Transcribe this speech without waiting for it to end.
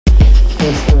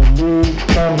deep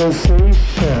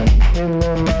conversation,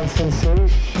 inner mind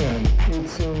sensation.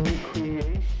 It's a new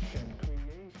creation.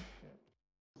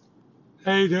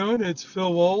 How you doing? It's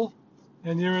Phil Wool,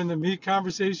 and you're in the Meat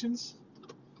Conversations.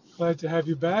 Glad to have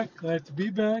you back. Glad to be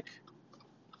back.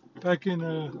 Back in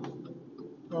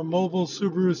our mobile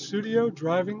Subaru studio,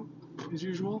 driving as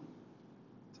usual.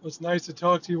 So it's nice to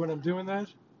talk to you when I'm doing that.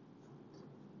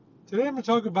 Today I'm going to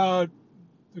talk about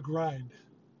the grind,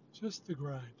 just the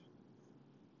grind.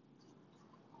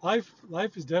 Life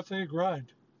is definitely a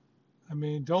grind. I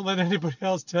mean, don't let anybody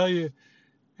else tell you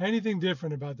anything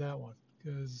different about that one,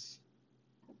 because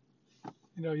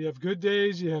you have good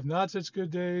days, you have not such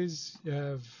good days, you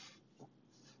have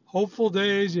hopeful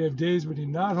days, you have days when you're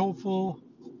not hopeful.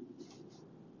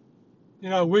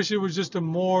 I wish it was just a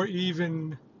more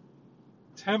even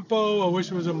tempo. I wish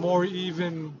it was a more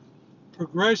even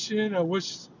progression. I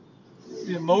wish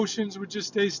the emotions would just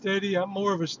stay steady. I'm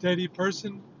more of a steady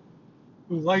person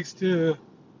who likes to,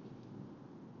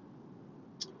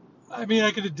 I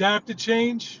could adapt to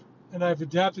change, and I've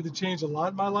adapted to change a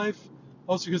lot in my life,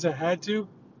 also because I had to.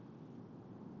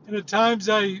 And at times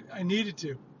I needed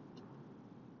to.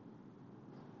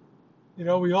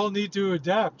 We all need to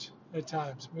adapt at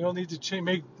times. We all need to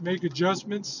change, make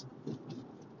adjustments.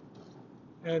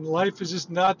 And life is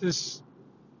just not this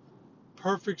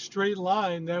perfect straight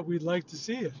line that we'd like to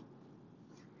see it.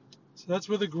 So that's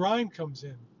where the grind comes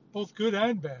in, both good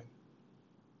and bad.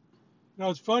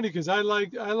 It's funny because I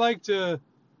like to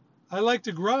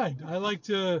grind. I like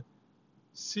to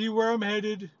see where I'm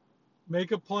headed,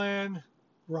 make a plan,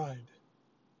 grind.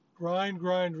 Grind.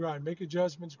 Make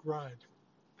adjustments, grind.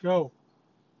 Go.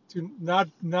 To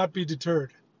not be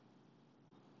deterred.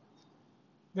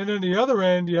 Then on the other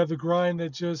end, you have the grind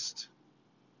that just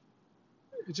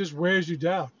wears you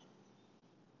down.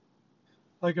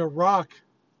 Like a rock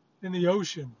in the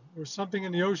ocean or something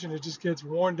in the ocean, it just gets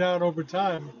worn down over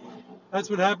time. That's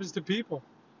what happens to people.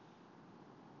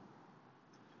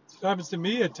 That's what happens to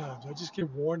me at times. I just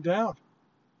get worn down.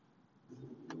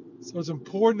 So it's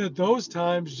important at those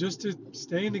times just to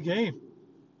stay in the game,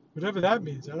 whatever that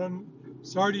means.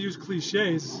 Sorry to use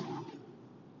cliches.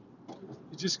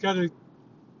 You just got to,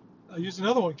 I'll use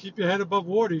another one, keep your head above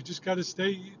water. You just got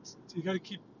to you got to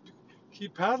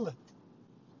keep paddling.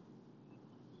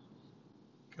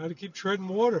 Got to keep treading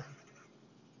water.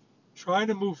 Trying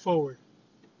to move forward.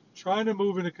 Trying to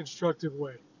move in a constructive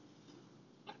way.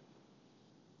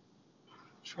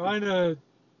 Trying to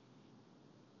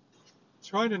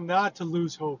not to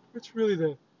lose hope. It's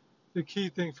really the key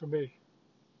thing for me.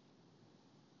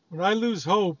 When I lose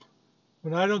hope,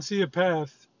 when I don't see a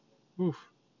path, oof,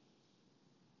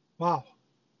 wow,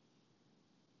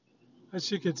 that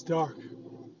shit gets dark.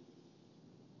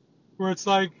 Where it's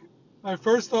like, my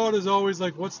first thought is always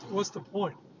like, what's the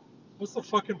point? What's the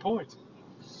fucking point?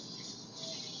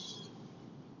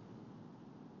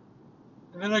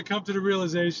 And then I come to the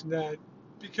realization that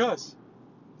because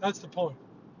that's the point.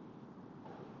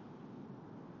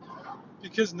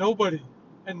 Because nobody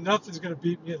and nothing's going to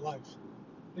beat me in life.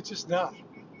 It's just not.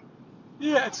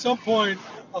 Yeah, at some point,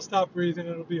 I'll stop breathing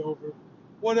and it'll be over.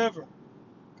 Whatever.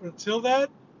 But until that,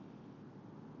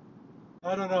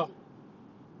 I don't know.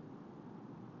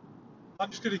 I'm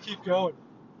just going to keep going.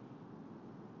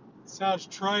 It sounds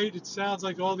trite. It sounds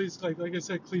like all these, like I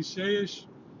said, cliche-ish.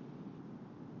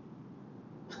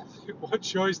 What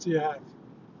choice do you have?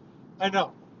 I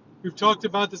know. We've talked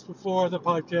about this before on the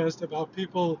podcast, about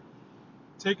people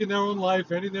taking their own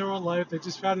life, ending their own life. They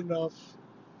just had enough.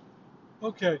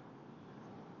 Okay.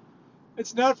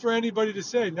 It's not for anybody to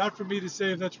say, not for me to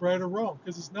say if that's right or wrong,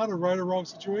 because it's not a right or wrong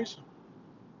situation.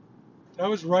 That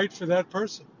was right for that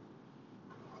person.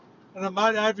 And I'm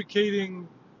not advocating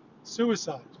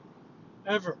suicide,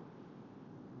 ever.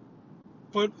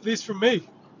 But at least for me,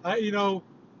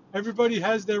 everybody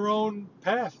has their own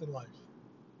path in life.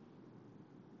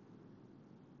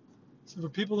 So for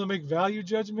people to make value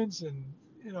judgments and,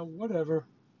 whatever,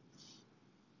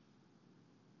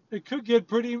 it could get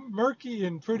pretty murky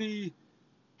and pretty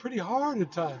hard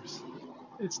at times.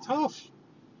 It's tough.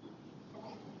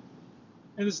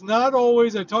 And it's not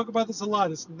always, I talk about this a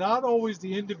lot, it's not always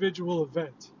the individual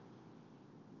event,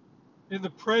 in the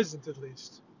present at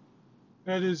least,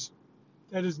 that is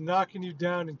knocking you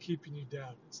down and keeping you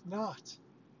down. It's not.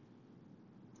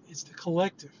 It's the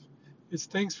collective. It's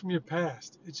things from your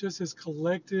past. It's just this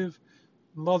collective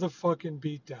motherfucking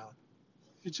beatdown.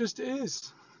 It just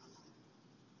is.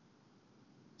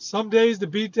 Some days the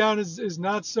beatdown is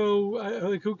not so,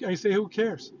 who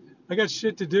cares? I got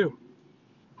shit to do.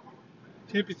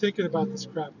 Can't be thinking about this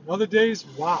crap. And other days,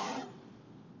 wow.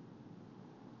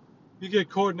 You get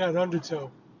caught in that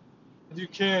undertow. and you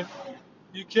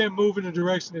can't move in the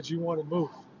direction that you want to move.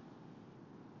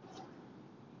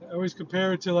 I always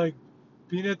compare it to like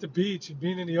being at the beach and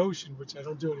being in the ocean, which I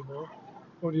don't do anymore,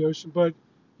 go to the ocean. But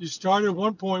you start at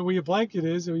one point where your blanket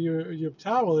is or your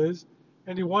towel is,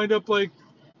 and you wind up like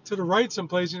to the right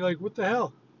someplace, and you're like, what the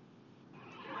hell?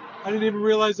 I didn't even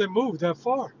realize I moved that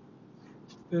far.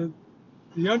 The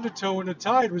the undertow and the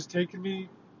tide was taking me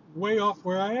way off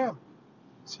where I am.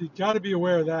 So you got to be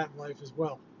aware of that in life as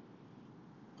well.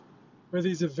 Where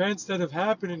these events that have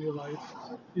happened in your life,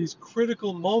 these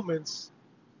critical moments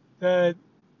that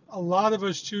a lot of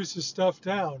us choose to stuff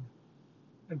down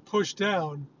and push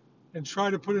down and try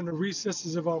to put in the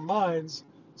recesses of our minds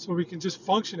so we can just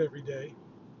function every day.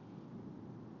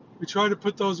 We try to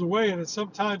put those away, and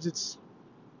sometimes it's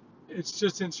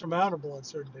just insurmountable on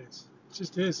certain days. It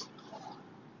just is.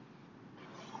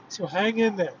 So hang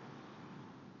in there.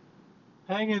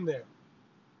 Hang in there.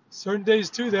 Certain days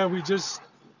too that we just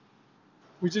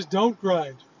don't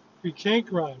grind. We can't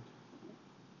grind.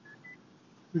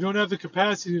 We don't have the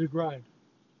capacity to grind.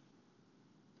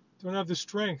 Don't have the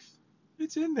strength.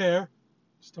 It's in there.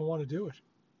 Just don't want to do it.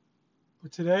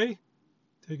 But today,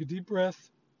 take a deep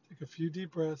breath. Take a few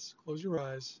deep breaths. Close your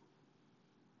eyes.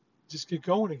 Just get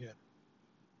going again.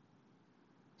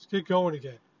 Just get going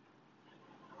again.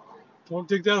 Don't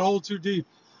dig that hole too deep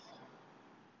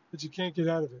that you can't get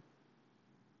out of it.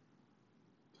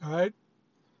 All right?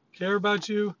 Care about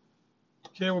you.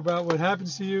 Care about what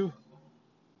happens to you.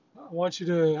 I want you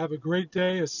to have a great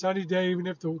day, a sunny day, even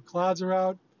if the clouds are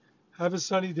out. Have a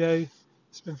sunny day.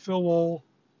 It's been Phil Wohl.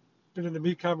 Been in the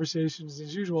Meat Conversations.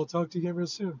 As usual, I'll talk to you again real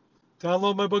soon.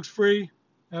 Download my books free.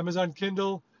 Amazon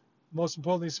Kindle. Most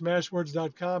importantly,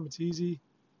 smashwords.com. It's easy.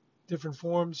 Different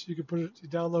forms. You can put it,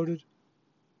 download it.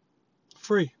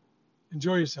 Free.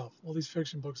 Enjoy yourself. All these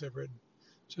fiction books I've written.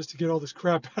 Just to get all this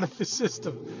crap out of the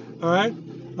system. All right?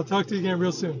 I'll talk to you again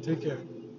real soon. Take care.